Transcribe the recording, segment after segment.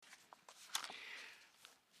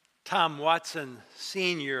Tom Watson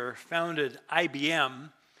Sr. founded IBM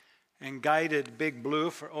and guided Big Blue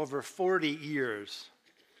for over 40 years.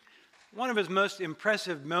 One of his most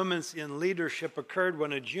impressive moments in leadership occurred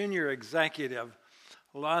when a junior executive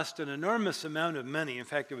lost an enormous amount of money. In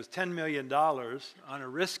fact, it was $10 million on a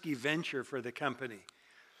risky venture for the company.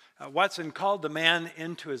 Watson called the man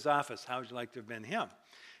into his office. How would you like to have been him?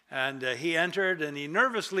 And he entered and he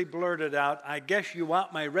nervously blurted out, "I guess you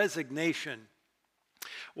want my resignation."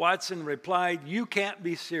 Watson replied, "You can't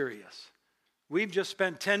be serious. We've just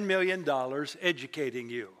spent $10 million educating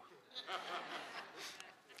you."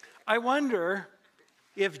 I wonder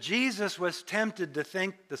if Jesus was tempted to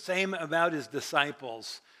think the same about his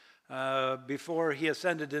disciples before he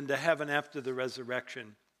ascended into heaven after the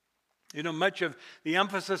resurrection. You know, much of the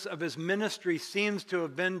emphasis of his ministry seems to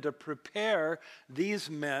have been to prepare these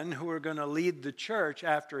men who were going to lead the church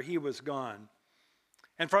after he was gone.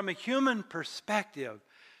 And from a human perspective,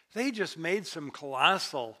 they just made some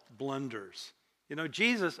colossal blunders. You know,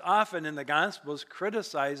 Jesus often in the Gospels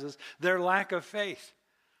criticizes their lack of faith.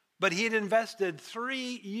 But he'd invested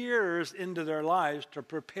 3 years into their lives to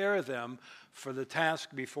prepare them for the task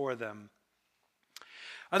before them.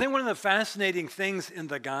 I think one of the fascinating things in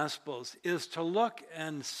the Gospels is to look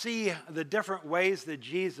and see the different ways that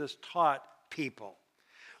Jesus taught people.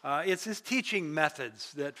 It's his teaching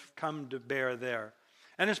methods that come to bear there.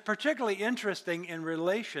 And it's particularly interesting in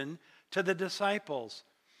relation to the disciples.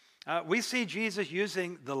 We see Jesus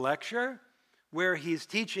using the lecture, where he's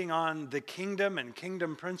teaching on the kingdom and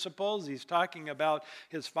kingdom principles. He's talking about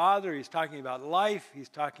his Father. He's talking about life. He's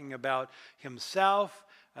talking about himself.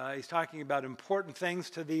 He's talking about important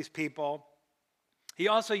things to these people. He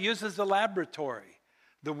also uses the laboratory,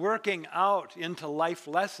 the working out into life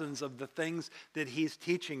lessons of the things that he's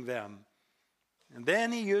teaching them. And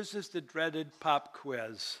then he uses the dreaded pop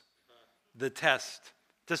quiz, the test,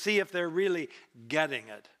 to see if they're really getting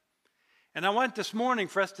it. And I want this morning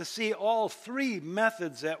for us to see all three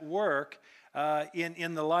methods at work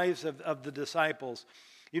in the lives of the disciples.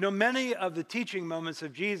 You know, many of the teaching moments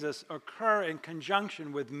of Jesus occur in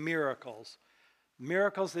conjunction with miracles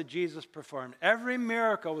that Jesus performed. Every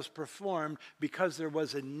miracle was performed because there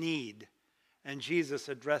was a need, and Jesus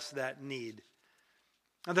addressed that need.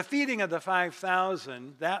 Now, the feeding of the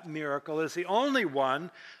 5,000, that miracle, is the only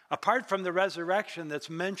one, apart from the resurrection,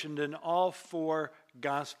 that's mentioned in all four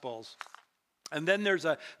Gospels. And then there's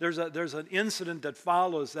an incident that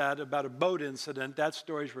follows that about a boat incident. That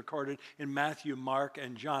story is recorded in Matthew, Mark,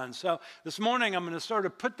 and John. So this morning I'm going to sort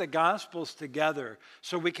of put the Gospels together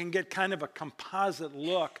so we can get kind of a composite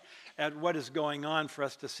look at what is going on for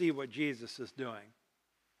us to see what Jesus is doing.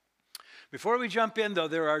 Before we jump in, though,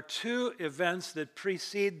 there are two events that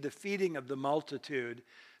precede the feeding of the multitude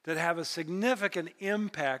that have a significant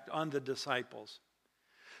impact on the disciples.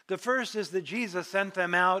 The first is that Jesus sent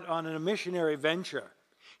them out on a missionary venture.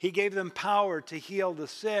 He gave them power to heal the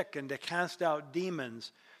sick and to cast out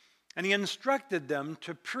demons. And he instructed them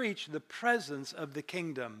to preach the presence of the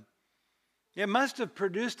kingdom. It must have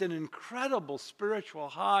produced an incredible spiritual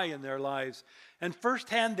high in their lives. And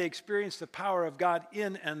firsthand they experienced the power of God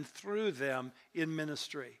in and through them in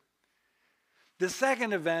ministry. The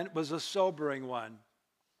second event was a sobering one.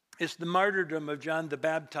 It's the martyrdom of John the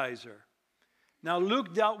Baptizer. Now,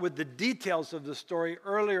 Luke dealt with the details of the story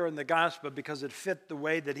earlier in the gospel because it fit the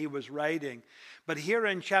way that he was writing. But here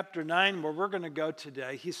in chapter 9, where we're going to go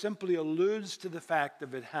today, he simply alludes to the fact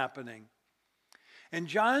of it happening. And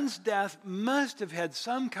John's death must have had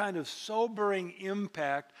some kind of sobering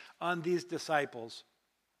impact on these disciples.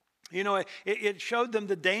 You know, it showed them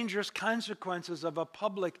the dangerous consequences of a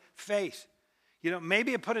public faith. You know,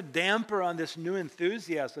 maybe it put a damper on this new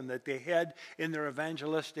enthusiasm that they had in their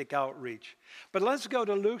evangelistic outreach. But let's go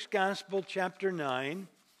to Luke's Gospel, chapter 9.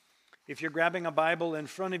 If you're grabbing a Bible in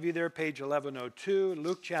front of you there, page 1102,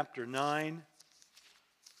 Luke chapter 9.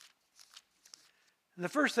 And the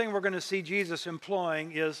first thing we're going to see Jesus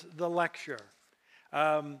employing is the lecture.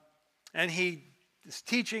 And he is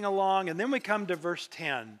teaching along, and then we come to verse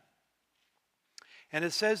 10. And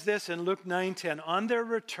it says this in Luke 9:10, "On their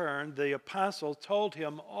return, the apostle told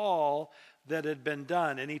him all that had been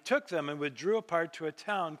done. And he took them and withdrew apart to a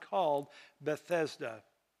town called Bethsaida.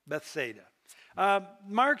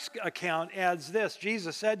 Mark's account adds this.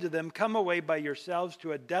 Jesus said to them, 'Come away by yourselves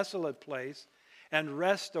to a desolate place and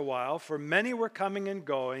rest a while, for many were coming and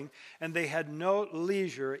going, and they had no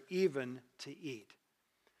leisure even to eat.'"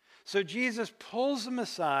 So Jesus pulls them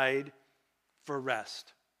aside for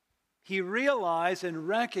rest. He realized and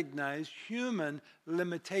recognized human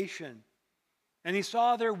limitation. And he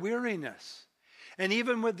saw their weariness. And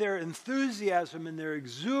even with their enthusiasm and their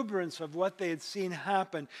exuberance of what they had seen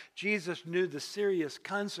happen, Jesus knew the serious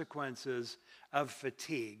consequences of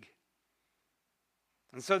fatigue.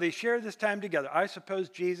 And so they share this time together. I suppose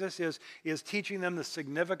Jesus is teaching them the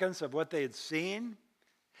significance of what they had seen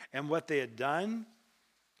and what they had done.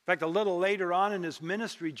 In fact, a little later on in his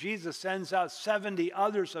ministry, Jesus sends out 70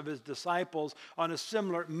 others of his disciples on a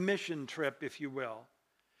similar mission trip, if you will.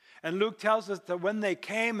 And Luke tells us that when they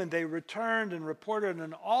came and they returned and reported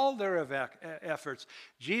on all their efforts,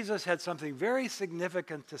 Jesus had something very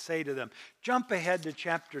significant to say to them. Jump ahead to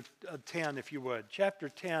chapter 10, if you would. Chapter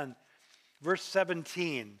 10, verse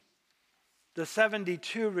 17. The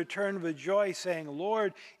 72 returned with joy, saying,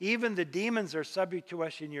 Lord, even the demons are subject to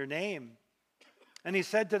us in your name. And he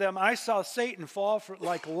said to them, I saw Satan fall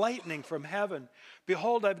like lightning from heaven.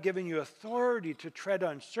 Behold, I've given you authority to tread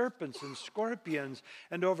on serpents and scorpions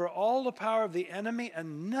and over all the power of the enemy,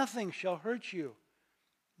 and nothing shall hurt you.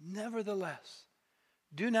 Nevertheless,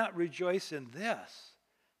 do not rejoice in this,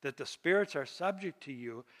 that the spirits are subject to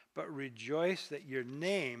you, but rejoice that your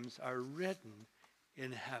names are written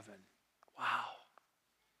in heaven. Wow.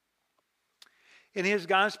 In his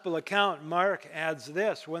gospel account, Mark adds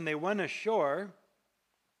this: when they went ashore,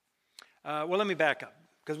 let me back up,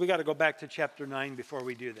 because we got to go back to chapter 9 before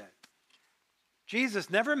we do that. Jesus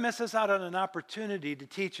never misses out on an opportunity to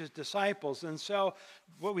teach his disciples. And so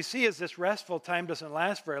what we see is this restful time doesn't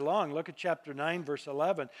last very long. Look at chapter 9, verse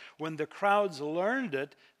 11. When the crowds learned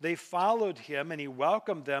it, they followed him, and he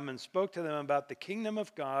welcomed them and spoke to them about the kingdom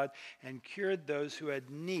of God and cured those who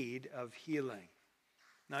had need of healing.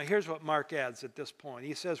 Now here's what Mark adds at this point.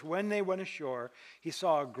 He says, when they went ashore, he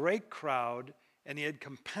saw a great crowd, and he had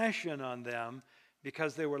compassion on them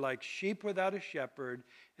because they were like sheep without a shepherd,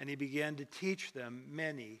 and he began to teach them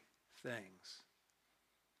many things.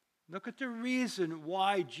 Look at the reason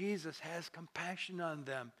why Jesus has compassion on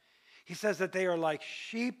them. He says that they are like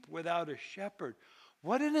sheep without a shepherd.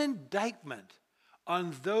 What an indictment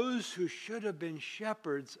on those who should have been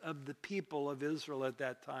shepherds of the people of Israel at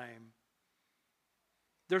that time.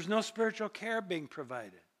 There's no spiritual care being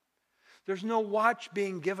provided. There's no watch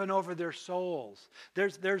being given over their souls.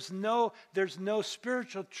 There's no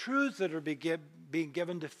spiritual truths that are being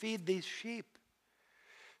given to feed these sheep.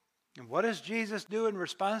 And what does Jesus do in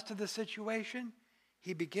response to the situation?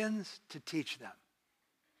 He begins to teach them.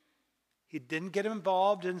 He didn't get them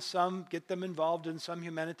involved in some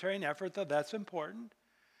humanitarian effort, though that's important.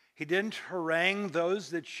 He didn't harangue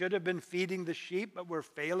those that should have been feeding the sheep but were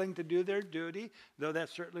failing to do their duty, though that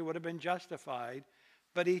certainly would have been justified.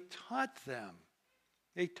 But he taught them.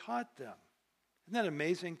 He taught them. Isn't that an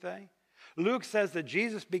amazing thing? Luke says that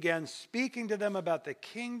Jesus began speaking to them about the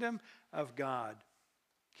kingdom of God.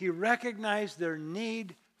 He recognized their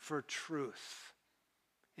need for truth.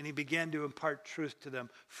 And he began to impart truth to them,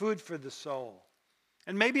 food for the soul.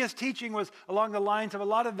 And maybe his teaching was along the lines of a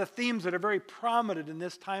lot of the themes that are very prominent in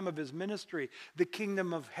this time of his ministry. The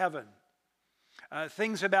kingdom of heaven.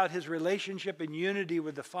 Things about his relationship and unity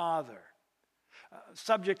with the Father.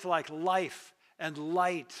 Subjects like life and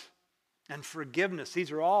light and forgiveness.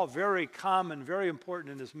 These are all very common, very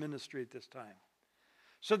important in his ministry at this time.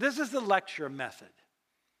 So this is the lecture method.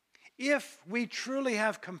 If we truly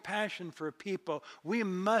have compassion for people, we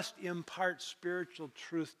must impart spiritual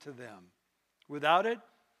truth to them. Without it,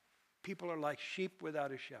 people are like sheep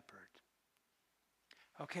without a shepherd.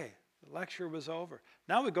 Okay, the lecture was over.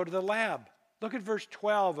 Now we go to the lab. Look at verse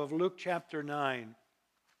 12 of Luke chapter 9.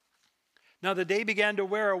 Now the day began to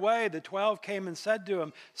wear away. The 12 came and said to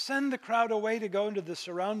him, send the crowd away to go into the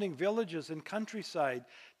surrounding villages and countryside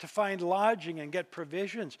to find lodging and get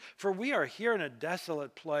provisions, for we are here in a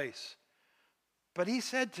desolate place. But he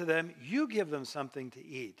said to them, you give them something to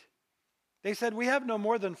eat. They said, we have no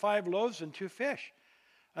more than 5 loaves and 2 fish,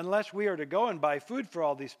 unless we are to go and buy food for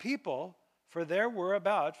all these people, for there were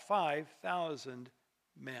about 5,000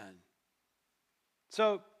 men.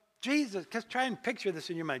 So Jesus, just try and picture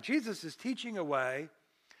this in your mind. Jesus is teaching away.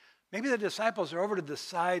 Maybe the disciples are over to the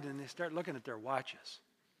side and they start looking at their watches.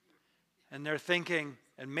 And they're thinking,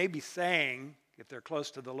 and maybe saying, if they're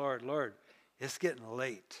close to the Lord, Lord, it's getting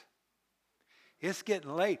late. It's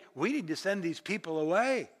getting late. We need to send these people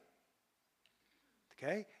away.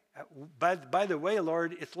 Okay? By the way,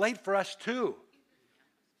 Lord, it's late for us too.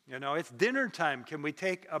 You know, it's dinner time. Can we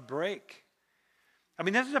take a break? I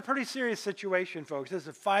mean, this is a pretty serious situation, folks. This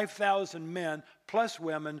is 5,000 men, plus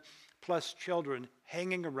women, plus children,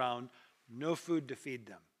 hanging around, no food to feed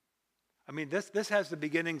them. I mean, this has the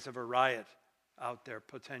beginnings of a riot out there,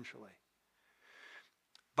 potentially.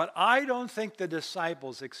 But I don't think the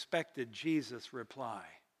disciples expected Jesus' reply.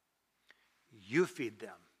 You feed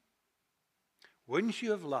them. Wouldn't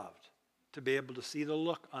you have loved to be able to see the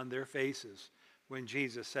look on their faces when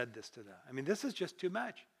Jesus said this to them? I mean, this is just too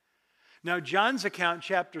much. Now, John's account,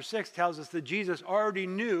 chapter 6, tells us that Jesus already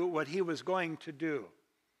knew what he was going to do.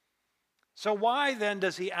 So why then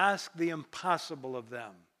does he ask the impossible of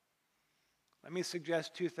them? Let me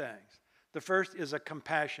suggest two things. The first is a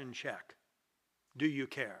compassion check. Do you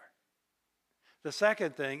care? The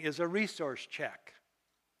second thing is a resource check.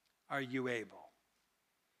 Are you able?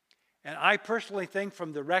 And I personally think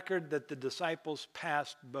from the record that the disciples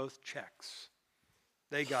passed both checks.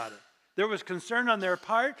 They got it. There was concern on their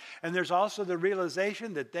part, and there's also the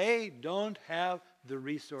realization that they don't have the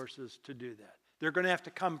resources to do that. They're going to have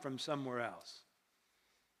to come from somewhere else.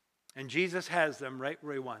 And Jesus has them right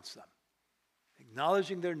where he wants them,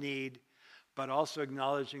 acknowledging their need, but also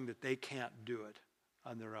acknowledging that they can't do it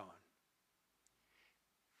on their own.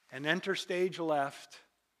 And enter stage left,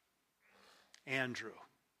 Andrew,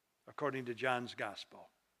 according to John's gospel.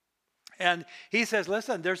 And he says,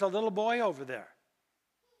 listen, there's a little boy over there.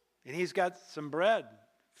 And he's got some bread,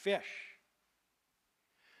 fish.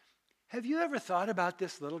 Have you ever thought about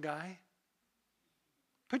this little guy?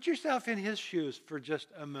 Put yourself in his shoes for just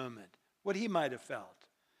a moment, what he might have felt.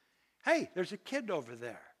 Hey, there's a kid over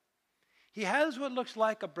there. He has what looks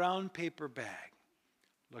like a brown paper bag.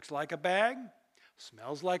 Looks like a bag,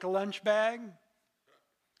 smells like a lunch bag.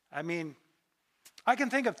 I mean, I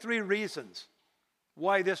can think of 3 reasons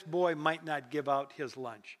why this boy might not give out his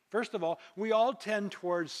lunch. First of all, we all tend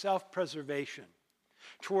towards self-preservation,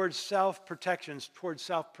 towards self-protection, towards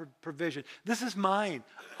self-provision. This is mine.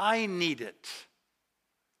 I need it.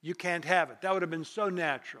 You can't have it. That would have been so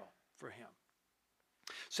natural for him.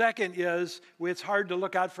 Second is, it's hard to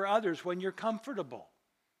look out for others when you're comfortable,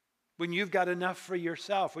 when you've got enough for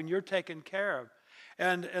yourself, when you're taken care of.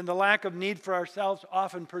 And the lack of need for ourselves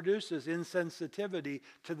often produces insensitivity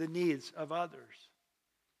to the needs of others.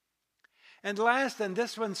 And last, and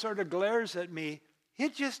this one sort of glares at me,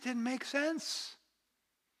 it just didn't make sense.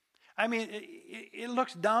 I mean, it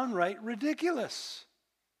looks downright ridiculous.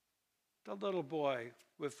 The little boy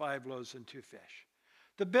with 5 loaves and 2 fish.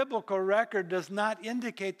 The biblical record does not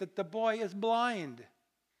indicate that the boy is blind.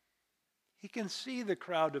 He can see the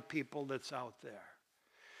crowd of people that's out there.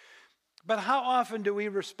 But how often do we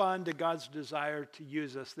respond to God's desire to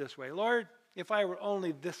use us this way? Lord, if I were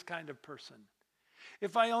only this kind of person.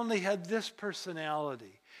 If I only had this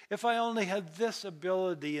personality. If I only had this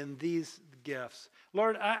ability and these gifts.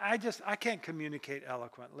 Lord, I can't communicate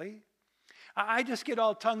eloquently. I just get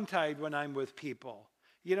all tongue-tied when I'm with people.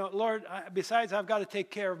 You know, Lord, besides, I've got to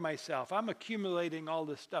take care of myself. I'm accumulating all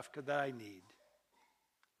this stuff that I need.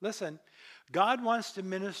 Listen, God wants to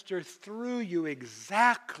minister through you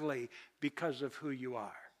exactly because of who you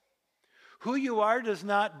are. Who you are does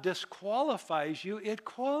not disqualify you. It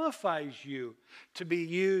qualifies you to be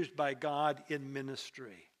used by God in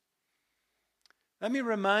ministry. Let me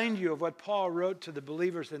remind you of what Paul wrote to the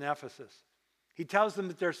believers in Ephesus. He tells them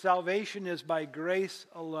that their salvation is by grace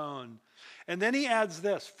alone. And then he adds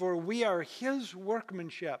this, for we are his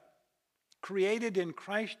workmanship, created in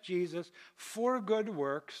Christ Jesus for good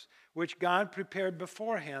works, which God prepared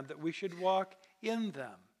beforehand that we should walk in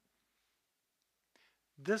them.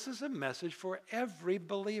 This is a message for every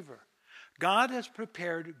believer. God has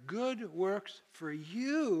prepared good works for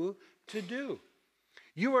you to do.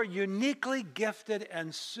 You are uniquely gifted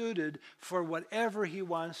and suited for whatever he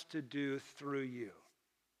wants to do through you.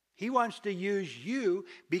 He wants to use you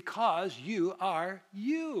because you are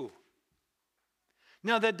you.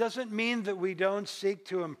 Now, that doesn't mean that we don't seek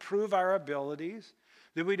to improve our abilities,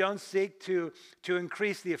 that we don't seek to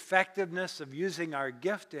increase the effectiveness of using our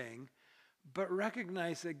gifting, but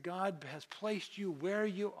recognize that God has placed you where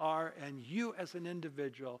you are and you as an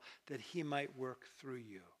individual that he might work through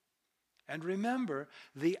you. And remember,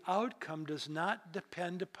 the outcome does not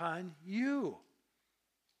depend upon you.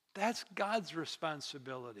 That's God's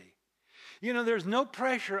responsibility. You know, there's no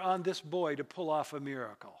pressure on this boy to pull off a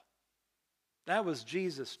miracle. That was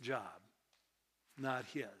Jesus' job, not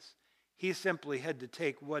his. He simply had to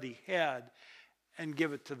take what he had and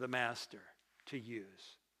give it to the master to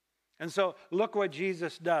use. And so look what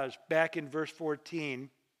Jesus does back in verse 14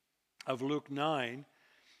 of Luke 9.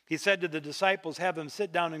 He said to the disciples, have them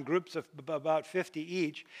sit down in groups of about 50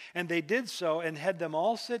 each. And they did so and had them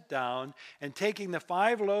all sit down. And taking the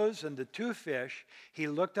 5 loaves and the 2 fish, he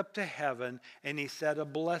looked up to heaven and he said a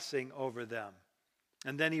blessing over them.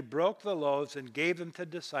 And then he broke the loaves and gave them to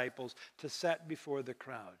disciples to set before the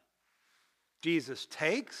crowd. Jesus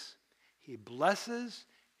takes, he blesses,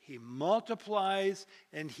 he multiplies,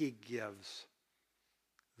 and he gives.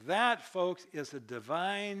 That, folks, is a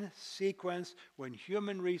divine sequence when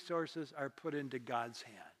human resources are put into God's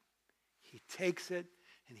hand. He takes it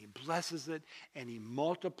and he blesses it and he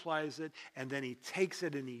multiplies it, and then he takes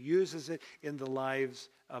it and he uses it in the lives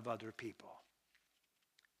of other people.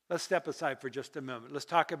 Let's step aside for just a moment. Let's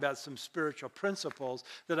talk about some spiritual principles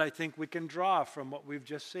that I think we can draw from what we've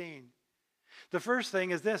just seen. The first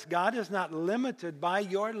thing is this: God is not limited by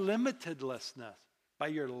your limitedness, by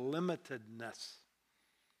your limitedness.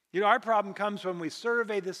 You know, our problem comes when we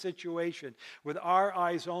survey the situation with our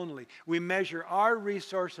eyes only. We measure our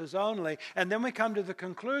resources only, and then we come to the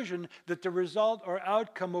conclusion that the result or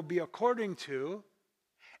outcome will be according to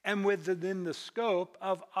and within the scope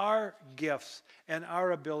of our gifts and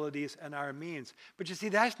our abilities and our means. But you see,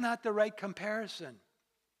 that's not the right comparison.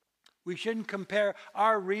 We shouldn't compare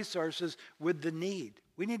our resources with the need.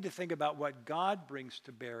 We need to think about what God brings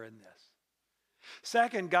to bear in this.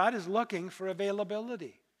 Second, God is looking for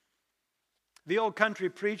availability. The old country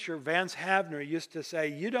preacher Vance Havner used to say,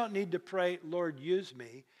 you don't need to pray, Lord, use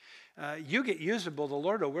me. You get usable, the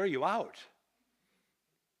Lord will wear you out.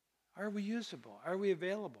 Are we usable? Are we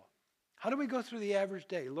available? How do we go through the average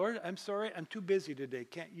day? Lord, I'm sorry, I'm too busy today,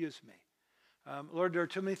 can't use me. Lord, there are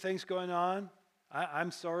too many things going on.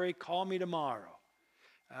 I'm sorry, call me tomorrow.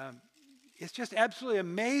 It's just absolutely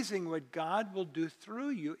amazing what God will do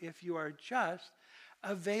through you if you are just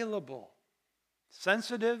available,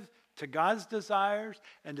 sensitive to God's desires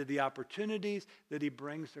and to the opportunities that he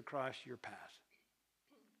brings across your path.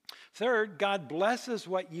 Third, God blesses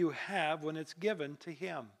what you have when it's given to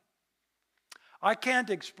him. I can't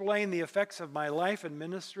explain the effects of my life and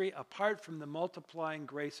ministry apart from the multiplying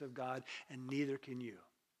grace of God, and neither can you.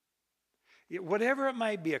 Whatever it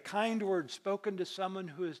might be, a kind word spoken to someone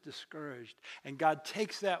who is discouraged, and God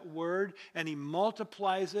takes that word and he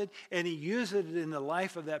multiplies it and he uses it in the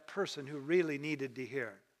life of that person who really needed to hear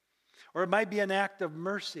it. Or it might be an act of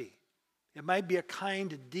mercy. It might be a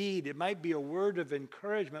kind deed. It might be a word of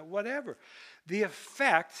encouragement, whatever. The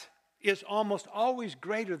effect is almost always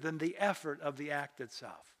greater than the effort of the act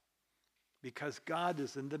itself, because God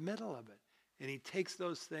is in the middle of it, and he takes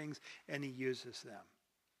those things and he uses them.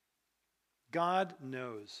 God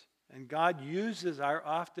knows, and God uses our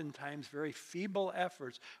oftentimes very feeble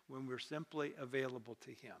efforts when we're simply available to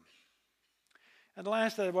him. And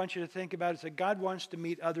last I want you to think about is that God wants to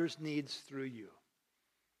meet others' needs through you.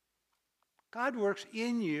 God works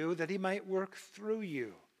in you that he might work through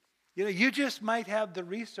you. You know, you just might have the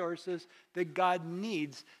resources that God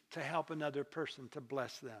needs to help another person, to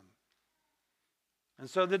bless them. And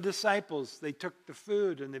so the disciples, they took the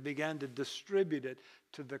food and they began to distribute it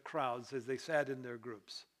to the crowds as they sat in their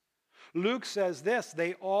groups. Luke says this: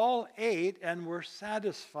 they all ate and were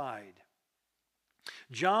satisfied.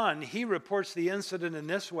 John, he reports the incident in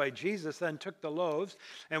this way. Jesus then took the loaves,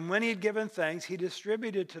 and when he had given thanks, he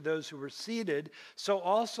distributed to those who were seated, so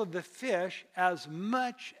also the fish, as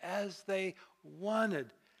much as they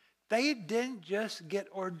wanted. They didn't just get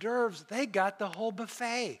hors d'oeuvres, they got the whole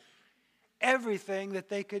buffet. Everything that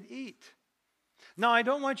they could eat. Now, I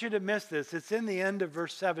don't want you to miss this. It's in the end of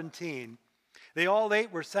verse 17. They all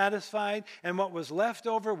ate, were satisfied, and what was left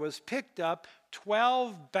over was picked up,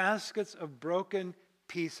 12 baskets of broken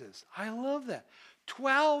pieces. I love that.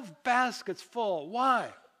 12 baskets full. Why?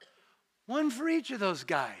 One for each of those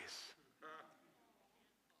guys.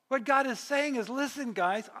 What God is saying is, listen,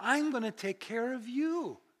 guys, I'm going to take care of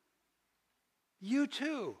you. You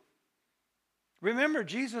too. Remember,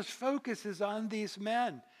 Jesus focuses on these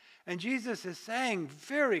men. And Jesus is saying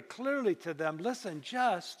very clearly to them, listen,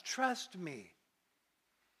 just trust me.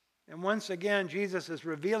 And once again, Jesus is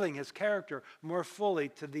revealing his character more fully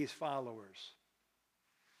to these followers.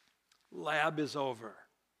 Lab is over.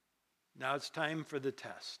 Now it's time for the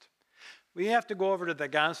test. We have to go over to the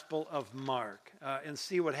Gospel of Mark and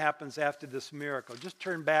see what happens after this miracle. Just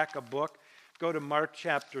turn back a book. Go to Mark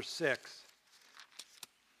chapter 6.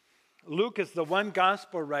 Luke is the one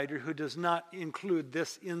gospel writer who does not include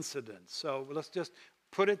this incident. So let's just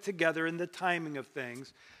put it together in the timing of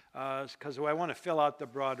things, because I want to fill out the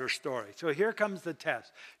broader story. So here comes the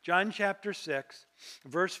test. John chapter 6,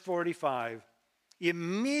 verse 45.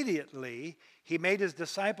 Immediately he made his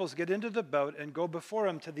disciples get into the boat and go before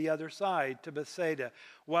him to the other side, to Bethsaida,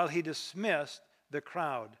 while he dismissed the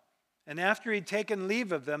crowd. And after he'd taken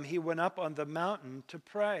leave of them, he went up on the mountain to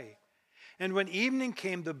pray. And when evening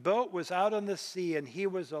came, the boat was out on the sea, and he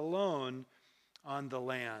was alone on the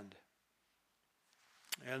land.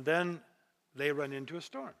 And then they run into a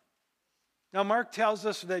storm. Now, Mark tells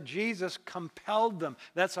us that Jesus compelled them.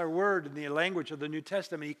 That's our word in the language of the New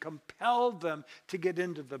Testament. He compelled them to get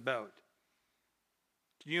into the boat.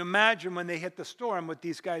 Can you imagine when they hit the storm what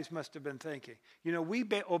these guys must have been thinking? We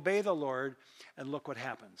obey the Lord, and look what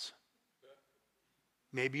happens.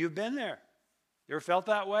 Maybe you've been there. You ever felt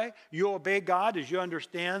that way? You obey God as you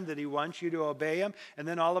understand that He wants you to obey Him, and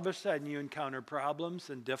then all of a sudden you encounter problems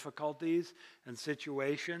and difficulties and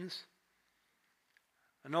situations.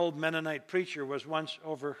 An old Mennonite preacher was once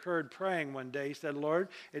overheard praying one day. He said, "Lord,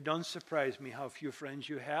 it don't surprise me how few friends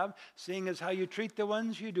you have, seeing as how you treat the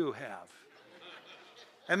ones you do have."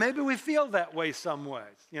 And maybe we feel that way some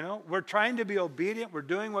ways. We're trying to be obedient. We're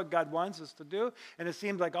doing what God wants us to do. And it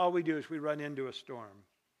seems like all we do is we run into a storm.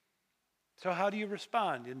 So how do you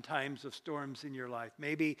respond in times of storms in your life?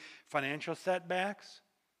 Maybe financial setbacks,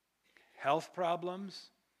 health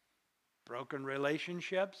problems, broken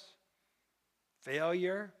relationships,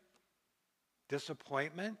 failure,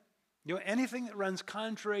 disappointment. Anything that runs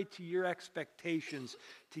contrary to your expectations,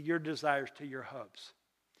 to your desires, to your hopes.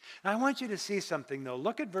 Now, I want you to see something, though.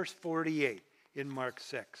 Look at verse 48 in Mark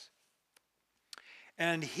 6.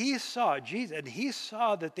 And he saw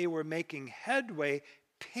that they were making headway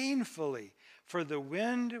painfully, for the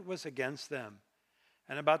wind was against them.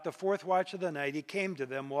 And about the fourth watch of the night, he came to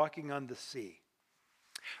them walking on the sea.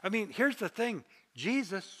 Here's the thing.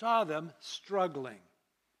 Jesus saw them struggling.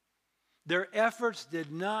 Their efforts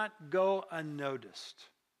did not go unnoticed.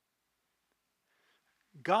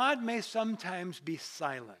 God may sometimes be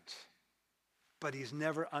silent, but He's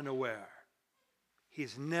never unaware.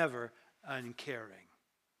 He's never uncaring.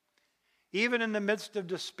 Even in the midst of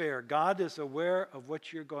despair, God is aware of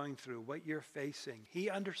what you're going through, what you're facing. He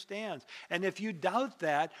understands. And if you doubt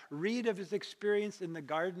that, read of His experience in the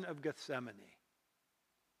Garden of Gethsemane.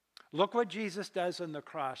 Look what Jesus does on the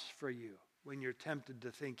cross for you when you're tempted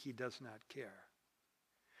to think He does not care.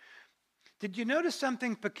 Did you notice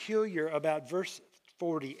something peculiar about verse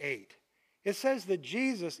 48? It says that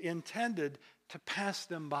Jesus intended to pass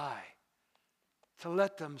them by, to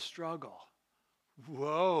let them struggle.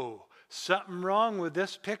 Whoa, something wrong with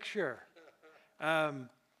this picture.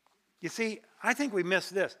 You see, I think we miss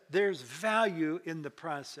this. There's value in the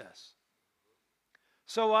process.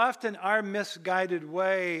 So often our misguided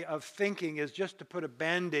way of thinking is just to put a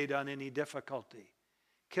Band-Aid on any difficulty.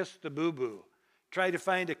 Kiss the boo-boo. Try to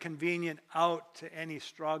find a convenient out to any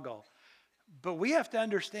struggle. But we have to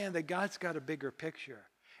understand that God's got a bigger picture.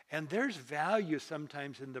 And there's value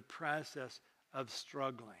sometimes in the process of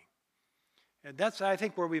struggling. And that's, I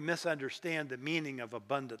think, where we misunderstand the meaning of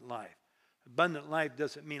abundant life. Abundant life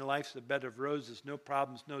doesn't mean life's a bed of roses, no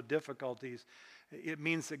problems, no difficulties. It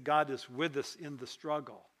means that God is with us in the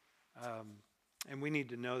struggle. And we need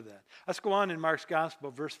to know that. Let's go on in Mark's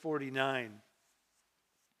Gospel, verse 49.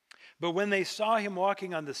 But when they saw him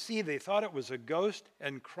walking on the sea, they thought it was a ghost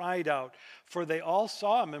and cried out, for they all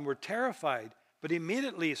saw him and were terrified. But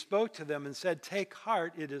immediately he spoke to them and said, "Take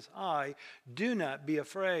heart, it is I. Do not be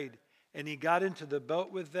afraid." And he got into the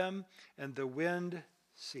boat with them, and the wind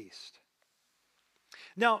ceased.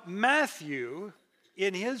 Now, Matthew,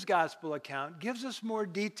 in his gospel account, gives us more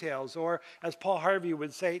details, or as Paul Harvey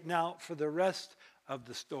would say, now for the rest of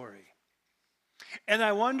the story. And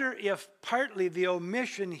I wonder if partly the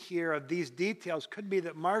omission here of these details could be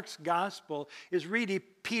that Mark's gospel is really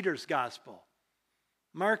Peter's gospel.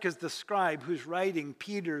 Mark is the scribe who's writing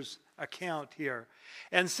Peter's account here.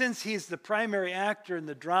 And since he's the primary actor in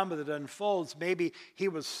the drama that unfolds, maybe he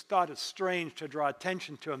was thought it strange to draw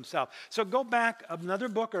attention to himself. So go back another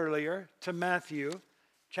book earlier to Matthew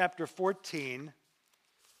chapter 14,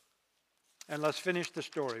 and let's finish the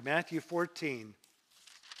story. Matthew 14.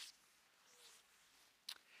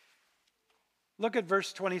 Look at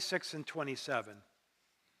verse 26 and 27.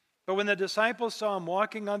 But when the disciples saw him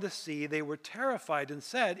walking on the sea, they were terrified and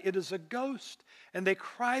said, "It is a ghost." And they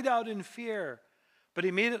cried out in fear. But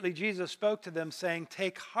immediately Jesus spoke to them, saying,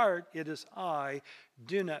 "Take heart, it is I.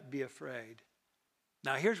 Do not be afraid."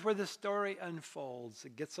 Now here's where the story unfolds.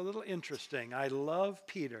 It gets a little interesting. I love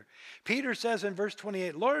Peter. Peter says in verse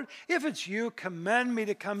 28, "Lord, if it's you, command me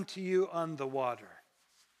to come to you on the water."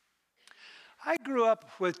 I grew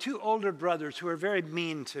up with two older brothers who were very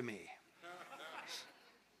mean to me.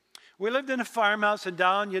 We lived in a farmhouse, and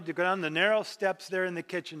you had to go down the narrow steps there in the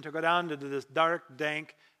kitchen to go down to this dark,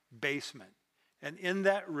 dank basement. And in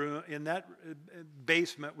that room, in that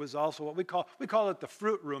basement was also what we call it the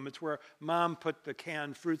fruit room. It's where Mom put the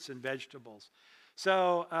canned fruits and vegetables.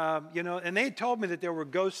 So, and they told me that there were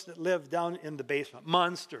ghosts that lived down in the basement,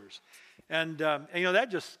 monsters. And that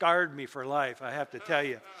just scarred me for life, I have to tell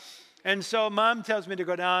you. And so Mom tells me to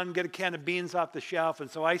go down and get a can of beans off the shelf. And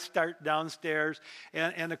so I start downstairs.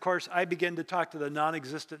 And of course, I begin to talk to the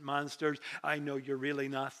non-existent monsters. "I know you're really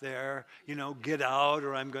not there. Get out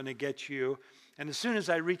or I'm going to get you." And as soon as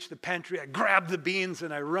I reach the pantry, I grab the beans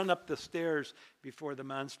and I run up the stairs before the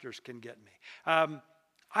monsters can get me.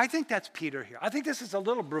 I think that's Peter here. I think this is a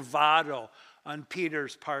little bravado on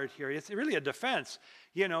Peter's part here. It's really a defense.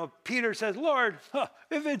 You know, Peter says, Lord,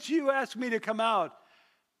 if it's you, ask me to come out.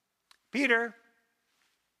 Peter,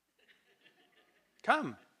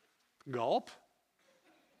 come. Gulp.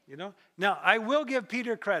 You know. Now, I will give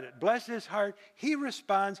Peter credit. Bless his heart. He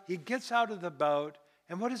responds. He gets out of the boat.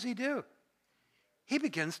 And what does he do? He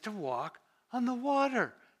begins to walk on the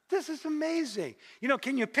water. This is amazing. You know,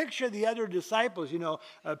 can you picture the other disciples? You know,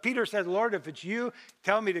 Peter said, Lord, if it's you,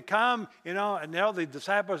 tell me to come. You know, and now the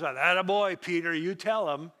disciples are, attaboy, Peter, you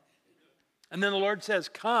tell him. And then the Lord says,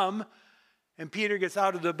 come. And Peter gets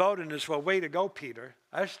out of the boat and says, well, way to go, Peter.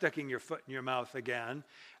 I'm sticking your foot in your mouth again.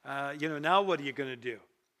 Now what are you going to do?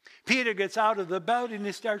 Peter gets out of the boat and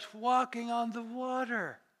he starts walking on the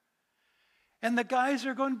water. And the guys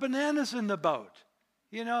are going bananas in the boat.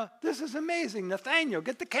 You know, this is amazing. Nathaniel,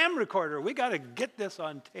 get the camera recorder. We got to get this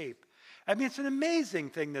on tape. I mean, it's an amazing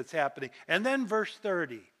thing that's happening. And then verse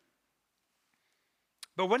 30.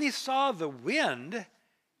 But when he saw the wind,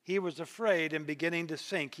 he was afraid, and beginning to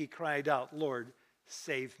sink, he cried out, Lord,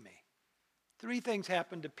 save me. 3 things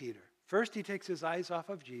happened to Peter. First, he takes his eyes off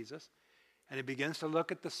of Jesus, and he begins to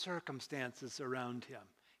look at the circumstances around him.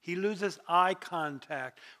 He loses eye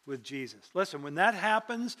contact with Jesus. Listen, when that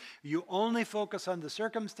happens, you only focus on the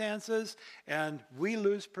circumstances, and we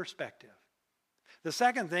lose perspective. The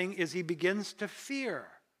second thing is he begins to fear.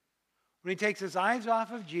 When he takes his eyes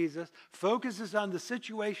off of Jesus, focuses on the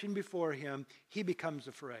situation before him, he becomes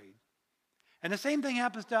afraid. And the same thing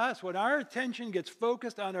happens to us. When our attention gets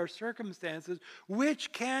focused on our circumstances,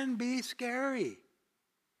 which can be scary,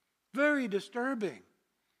 very disturbing.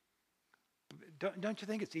 Don't you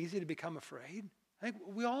think it's easy to become afraid? I think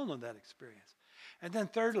we all know that experience. And then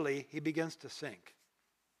thirdly, he begins to sink.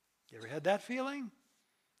 You ever had that feeling?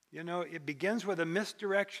 You know, it begins with a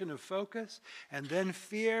misdirection of focus, and then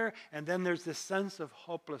fear, and then there's this sense of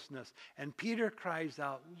hopelessness. And Peter cries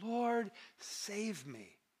out, Lord, save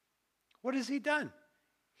me. What has he done?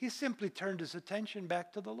 He simply turned his attention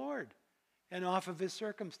back to the Lord and off of his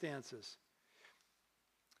circumstances.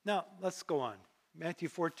 Now, let's go on. Matthew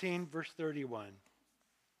 14, verse 31.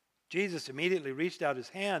 Jesus immediately reached out his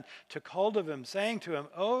hand, took hold of him, saying to him,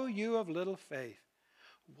 "O you of little faith,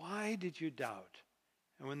 why did you doubt?"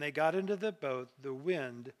 And when they got into the boat, the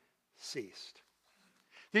wind ceased.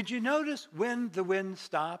 Did you notice when the wind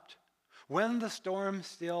stopped? When the storm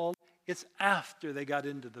stilled? It's after they got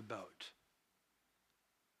into the boat.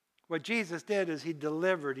 What Jesus did is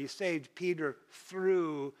he saved Peter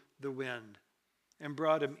through the wind and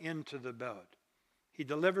brought him into the boat. He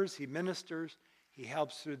delivers, he ministers, he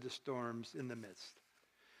helps through the storms in the midst.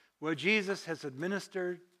 Well, Jesus has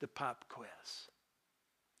administered the pop quiz.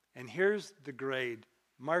 And here's the grade.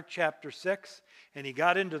 Mark chapter 6, and he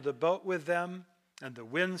got into the boat with them, and the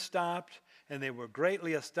wind stopped, and they were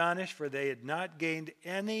greatly astonished, for they had not gained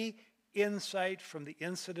any insight from the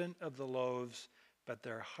incident of the loaves, but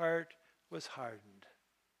their heart was hardened.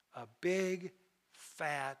 A big,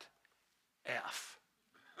 fat F.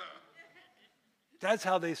 That's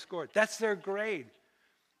how they scored. That's their grade.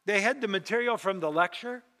 They had the material from the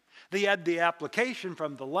lecture. They had the application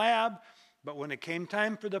from the lab. But when it came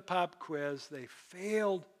time for the pop quiz, they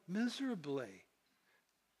failed miserably.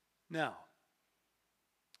 Now,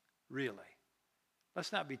 really,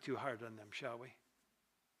 let's not be too hard on them, shall we?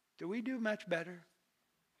 Do we do much better?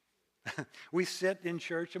 We sit in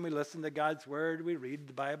church and we listen to God's word. We read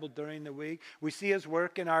the Bible during the week. We see his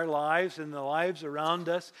work in our lives and the lives around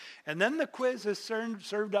us. And then the quiz is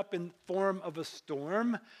served up in form of a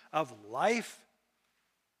storm of life.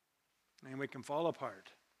 And we can fall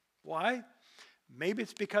apart. Why? Maybe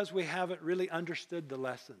it's because we haven't really understood the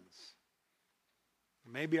lessons.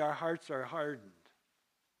 Maybe our hearts are hardened.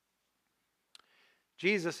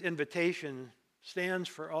 Jesus' invitation stands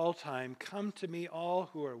for all time. Come to me, all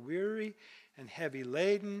who are weary and heavy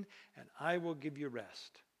laden, and I will give you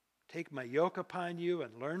rest. Take my yoke upon you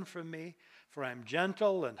and learn from me, for I am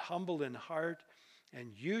gentle and humble in heart,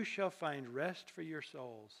 and you shall find rest for your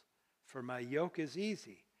souls. For my yoke is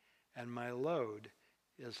easy, and my load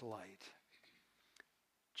is light.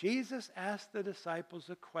 Jesus asked the disciples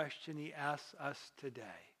a question he asks us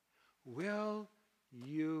today. Will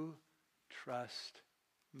you trust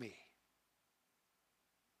me?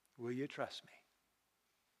 Will you trust me?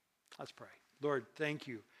 Let's pray. Lord, thank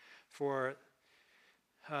you for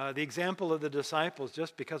the example of the disciples,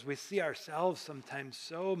 just because we see ourselves sometimes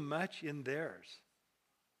so much in theirs.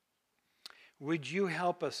 Would you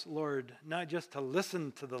help us, Lord, not just to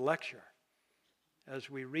listen to the lecture, as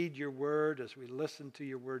we read your word, as we listen to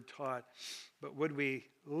your word taught, but would we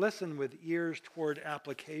listen with ears toward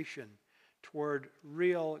application, toward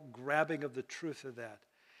real grabbing of the truth of that,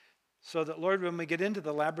 so that, Lord, when we get into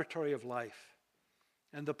the laboratory of life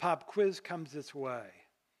and the pop quiz comes its way,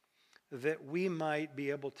 that we might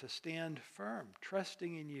be able to stand firm,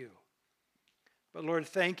 trusting in you. But Lord,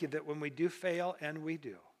 thank you that when we do fail, and we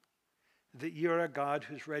do, that you're a God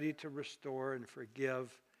who's ready to restore and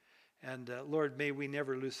forgive. And Lord, may we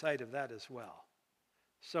never lose sight of that as well.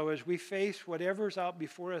 So as we face whatever's out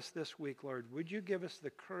before us this week, Lord, would you give us the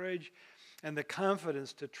courage and the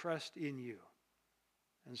confidence to trust in you?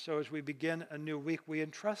 And so as we begin a new week, we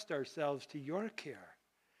entrust ourselves to your care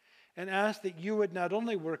and ask that you would not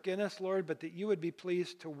only work in us, Lord, but that you would be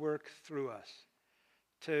pleased to work through us,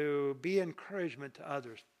 to be encouragement to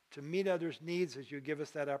others, to meet others' needs as you give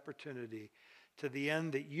us that opportunity, to the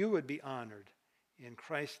end that you would be honored. In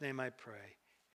Christ's name I pray.